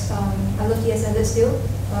 Eliot, I love T.S. Eliot still.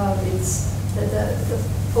 It's the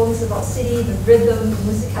poems about city, the rhythm, the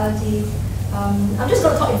musicality. I'm just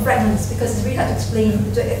going to talk in fragments because it's really hard to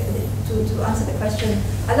explain, to answer the question.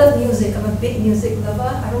 I love music. I'm a big music lover.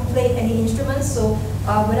 I don't play any instruments, so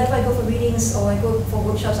whenever I go for readings or I go for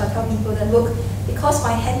workshops, I tell people that, look, because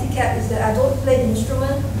my handicap is that I don't play the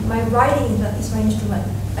instrument, my writing is my instrument.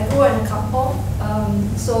 I grew up in a kampong,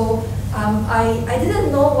 so I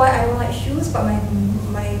didn't know why I don't like shoes, but my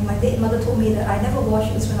late mother told me that I never wore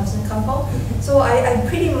shoes when I was in kampong. So I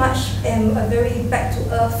pretty much am a very back to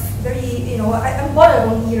earth, very, you know, I'm born in the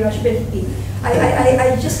wrong era, I should be a hippie.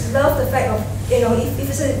 I just love the fact of, you know, if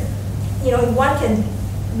it's a, you know, if one can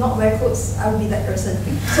not wear clothes, I would be that person.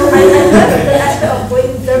 So I love the aspect of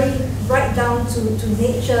going very right down to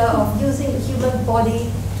nature, of using the human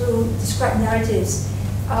body to describe narratives.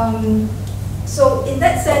 So in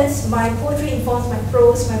that sense, my poetry informs my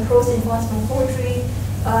prose informs my poetry.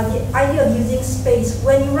 The idea of using space.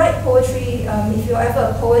 When you write poetry, if you're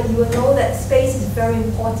ever a poet, you will know that space is very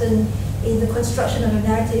important in the construction of a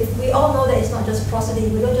narrative. We all know that it's not just prosody.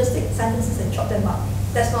 We don't just take sentences and chop them up.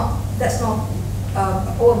 That's not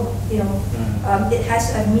a poem, you know. It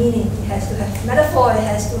has to have meaning, it has to have metaphor, it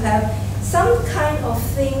has to have some kind of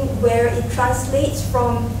thing where it translates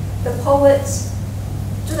from the poet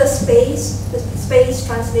to the space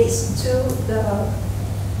translates to the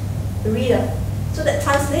reader. So that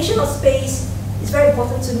translation of space is very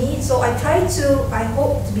important to me. So I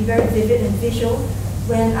hope to be very vivid and visual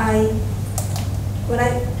when I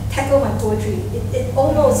tackle my poetry. It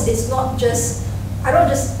almost is not just, I don't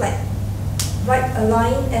just like write a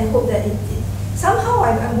line and hope that somehow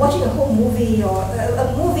I'm watching a whole movie, or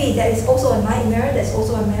a movie that is also a nightmare, that's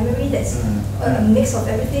also a memory, that's a mix of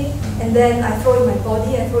everything, and then I throw in my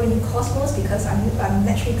body, I throw in the cosmos because I'm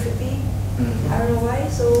naturally trippy. I don't know why,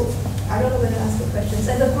 so I don't know whether to answer the questions.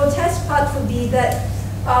 And the grotesque part would be that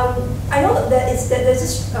I know that there's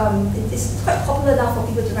this, it's quite popular now for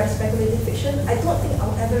people to write speculative fiction. I don't think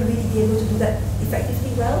I'll ever really be able to do that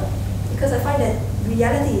effectively well, because I find that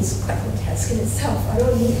reality is quite grotesque in itself. I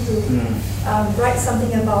don't need to write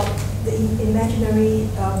something about the imaginary,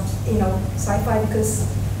 sci-fi, because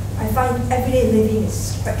I find everyday living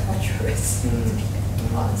is quite torturous, to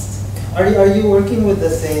be honest. Are you working with the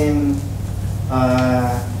same,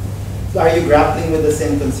 are you grappling with the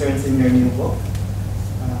same concerns in your new book?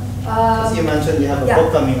 As you mentioned, you have a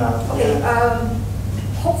book coming out. Okay.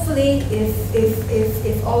 Hopefully,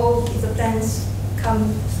 if all the plans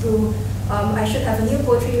come through, I should have a new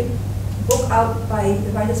poetry book out by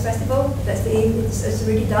the Writers' Festival. That's the aim. It's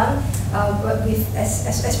already done. But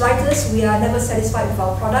as writers, we are never satisfied with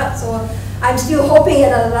our product. So I'm still hoping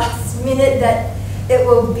at the last minute that it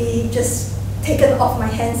will be just taken off my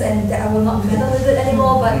hands and that I will not meddle with it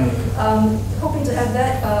anymore. But hoping to have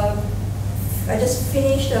that. I just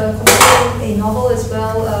finished completing a novel as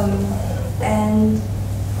well, and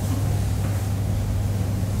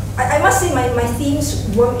I must say my themes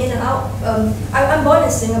worm in and out. I'm born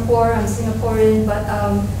in Singapore, I'm Singaporean, but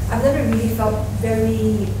I've never really felt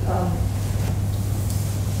very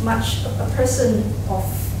much a person of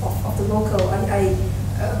the local. I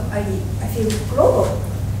feel global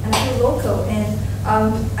and I feel local, and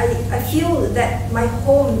I feel that my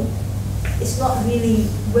home is not really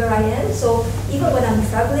where I am. So even when I'm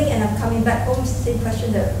traveling and I'm coming back home, it's the same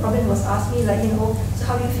question that Robin was asking me, like, so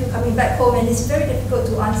how do you feel coming back home? And it's very difficult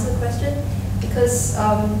to answer the question, because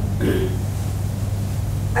I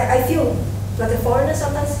feel like a foreigner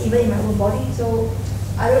sometimes, even in my own body. So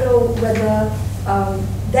I don't know whether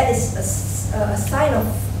that is a sign of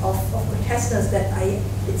grotesqueness, that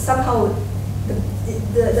it's somehow the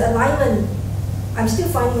alignment, I'm still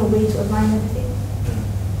finding a way to align everything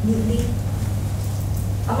neatly.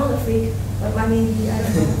 I'm not a freak, but I mean, I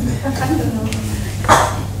don't know. I don't know.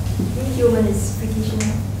 Being human is freakish,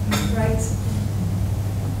 right?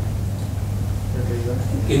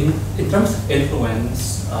 In terms of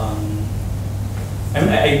influence,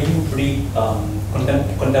 I do read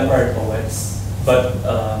contemporary poets, but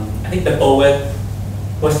I think the poet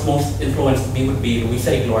who has most influenced me would be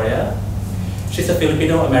Luisa Igloria. She's a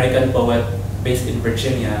Filipino-American poet based in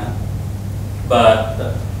Virginia,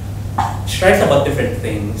 but she writes about different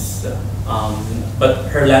things, but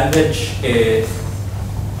her language is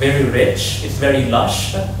very rich, it's very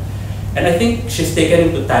lush, and I think she's taken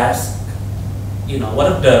into task, one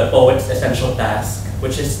of the poet's essential tasks,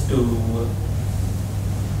 which is to,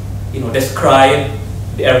 describe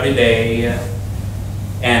the everyday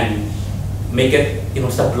and make it,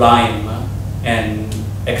 sublime and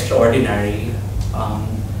extraordinary.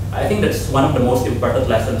 I think that's one of the most important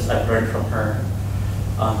lessons I've learned from her.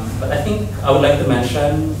 But I think I would like to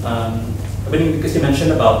mention, because you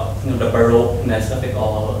mentioned about the Baroqueness of it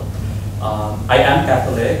all. I am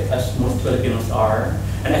Catholic, as most Filipinos are,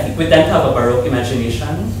 and I think we tend to have a Baroque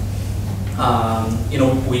imagination.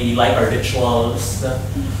 We like our rituals,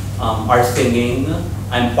 our singing.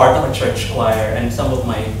 I'm part of a church choir, and some of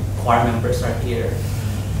my choir members are here.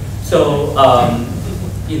 So,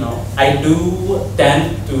 I do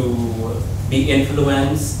tend to be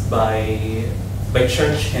influenced by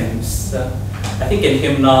church hymns. I think in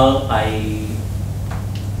hymnal, I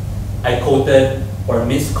quoted or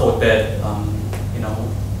misquoted,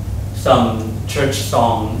 some church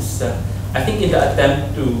songs. I think in the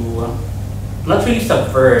attempt to not really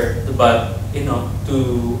subvert, but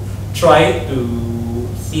to try to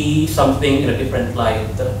see something in a different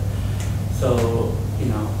light. So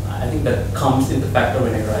I think that comes into factor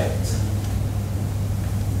when I write.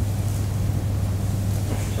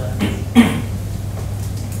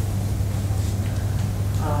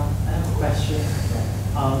 Question.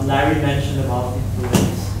 Larry mentioned about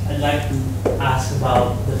influence. I'd like to ask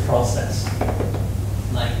about the process.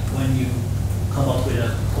 Like when you come up with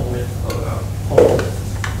a poet or a poem,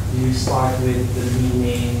 do you start with the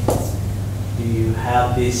meaning? Do you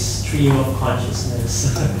have this stream of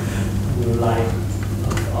consciousness you like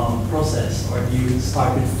process, or do you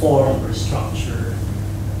start with form or structure,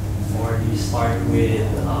 or do you start with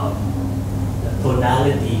the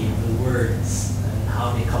tonality of the words?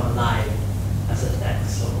 How they come alive as a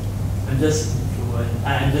text. So I'm just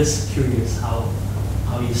curious how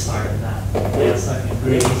you started that. Yeah, start with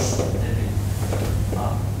Grace.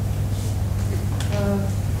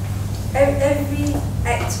 Every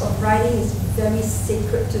act of writing is very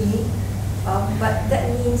sacred to me, but that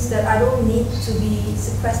means that I don't need to be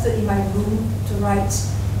sequestered in my room to write.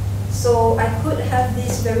 So I could have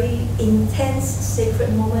this very intense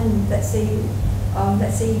sacred moment, let's say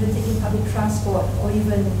even taking public transport, or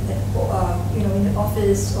even in the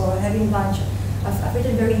office or having lunch, I've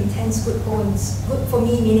written very intense, good poems. Good for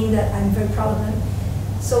me, meaning that I'm very proud of them.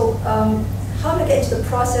 So how to get into the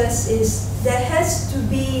process is there has to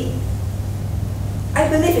be, I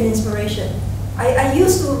believe in inspiration. I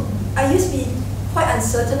used to be quite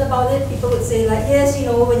uncertain about it. People would say like, yes, you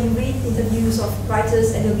know, when you read interviews of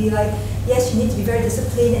writers and they'll be like, yes, you need to be very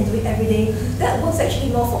disciplined and do it every day. That works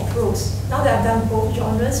actually more for prose. Now that I've done both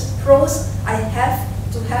genres, prose, I have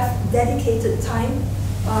to have dedicated time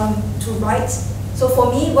to write. So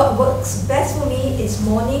for me, what works best for me is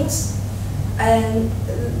mornings and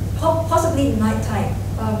possibly nighttime.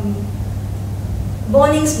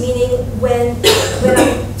 Mornings meaning when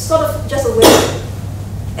I'm sort of just awake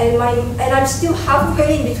and I'm still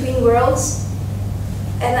halfway in between worlds,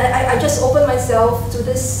 and I just open myself to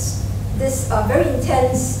this very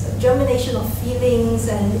intense germination of feelings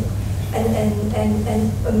and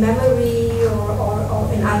a memory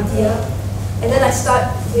or an idea, and then I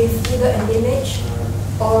start with either an image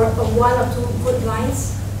or one or two good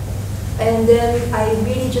lines, and then I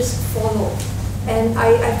really just follow. And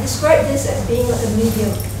I've described this as being like a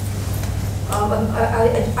medium.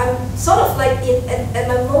 I'm sort of like at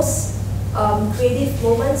my most creative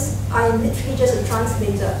moments, I'm literally just a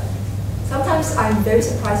translator. Sometimes I'm very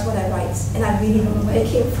surprised what I write, and I really don't know where it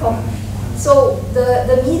came from. So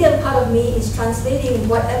the medium part of me is translating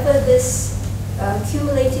whatever this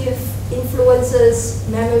cumulative influences,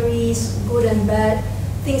 memories, good and bad,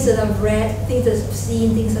 things that I've read, things that I've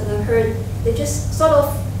seen, things that I've heard. They just sort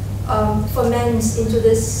of ferments into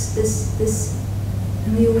this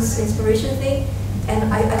muse inspiration thing,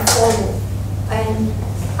 and I follow. And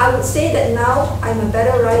I would say that now I'm a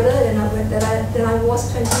better writer than I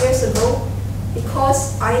was 20 years ago,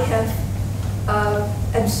 because I have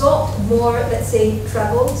absorbed more, let's say,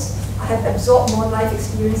 travels. I have absorbed more life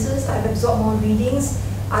experiences. I've absorbed more readings.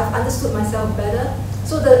 I've understood myself better.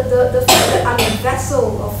 So the fact that I'm a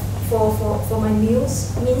vessel for my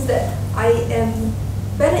muse means that I am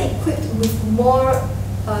better equipped with more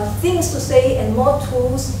things to say and more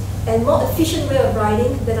tools and more efficient way of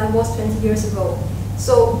writing than I was 20 years ago.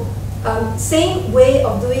 So same way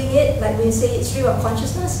of doing it, like when you say stream of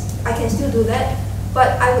consciousness, I can still do that.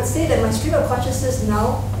 But I would say that my stream of consciousness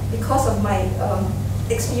now, because of my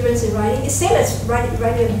experience in writing, is same as riding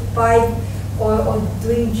a bike or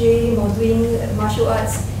doing gym or doing martial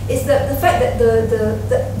arts. It's the fact that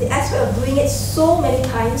the aspect of doing it so many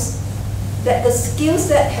times that the skill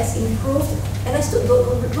set has improved, and I still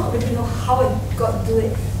don't really know how I got to do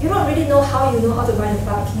it. You don't really know how you know how to ride a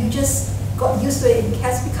bike. You just got used to it. It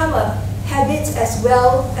has become a habit as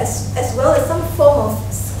well as some form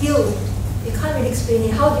of skill. You can't really explain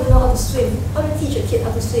it. How do you know how to swim? How do you teach a kid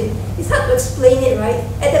how to swim? It's hard to explain it, right?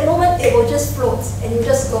 At that moment, it will just float and you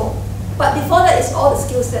just go. But before that, it's all the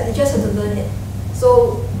skill set. You just have to learn it.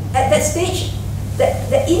 So at that stage,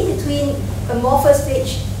 that in between amorphous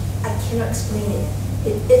stage, I cannot explain it.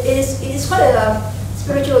 It is quite a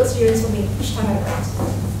spiritual experience for me each time I write.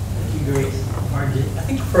 Thank you, Grace. Margit? I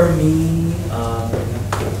think for me,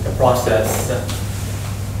 the process,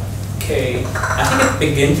 okay, I think it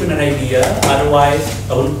begins with an idea, otherwise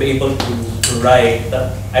I wouldn't be able to write.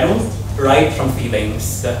 I don't write from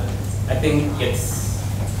feelings. I think it's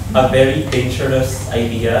a very dangerous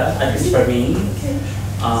idea, at least for me,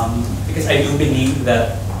 because I do believe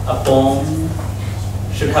that a poem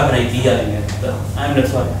should have an idea in it. And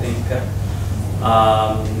that's what I think.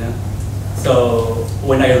 So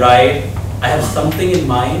when I write, I have something in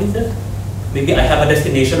mind. Maybe I have a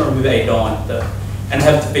destination or maybe I don't. And I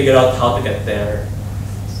have to figure out how to get there.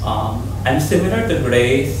 I'm similar to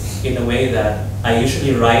Grace in a way that I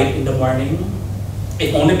usually write in the morning.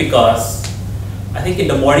 If only because I think in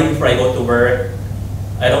the morning before I go to work,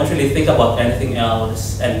 I don't really think about anything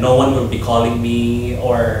else and no one will be calling me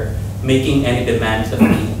or making any demands of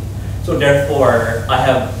me. So therefore, I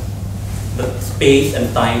have the space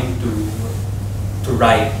and time to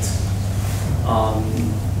write.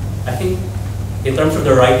 I think in terms of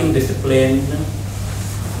the writing discipline,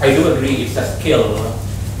 I do agree it's a skill,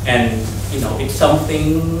 and it's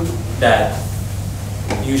something that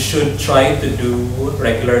you should try to do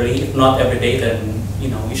regularly. If not every day, then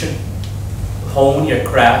you should hone your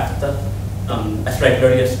craft as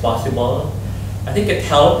regularly as possible. I think it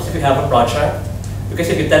helps if you have a project, because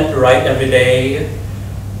if you tend to write every day,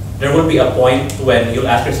 there will be a point when you'll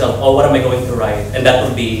ask yourself, oh, what am I going to write? And that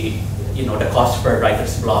will be the cause for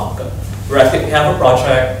writer's block. Whereas if you have a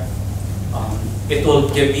project, it will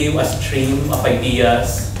give you a stream of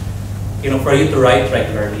ideas, for you to write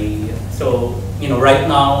regularly. So, right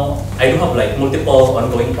now, I do have like multiple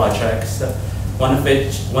ongoing projects. One of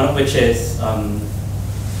which is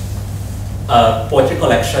a poetry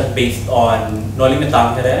collection based on Noli Me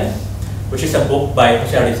Tangere, which is a book by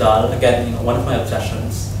Jose Rizal. Again, one of my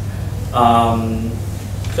obsessions.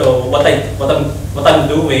 So what I'm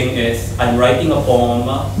doing is I'm writing a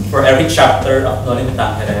poem for every chapter of Noli Me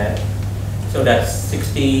Tangere. So that's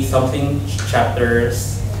 60 something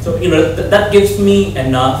chapters. So that gives me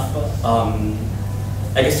enough,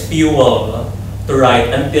 I guess, fuel to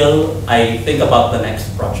write until I think about the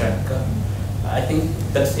next project. I think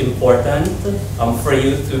that's important for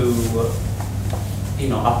you to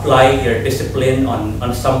apply your discipline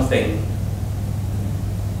on something.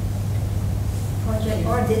 Project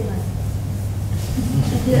or deadline.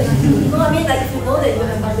 No, I mean, like, if you know that you're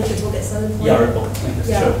going to publish a book at a certain point. Yeah, book. That's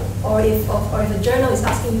true. Or if a journal is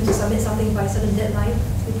asking you to submit something by a certain deadline,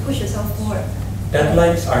 you push yourself forward.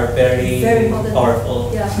 Deadlines are very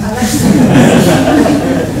powerful. Yeah, I like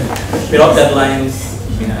Without deadlines,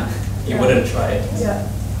 you wouldn't try it. Yeah.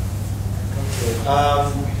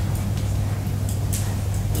 Okay.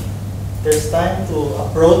 There's time to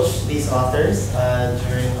approach these authors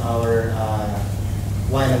during our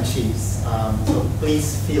wine and cheese. So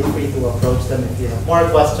please feel free to approach them if you have more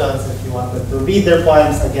questions, if you want them to read their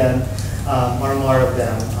poems again, or more of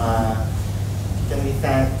them. Can we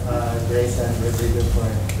thank Grace and Rodrigo for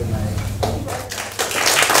tonight?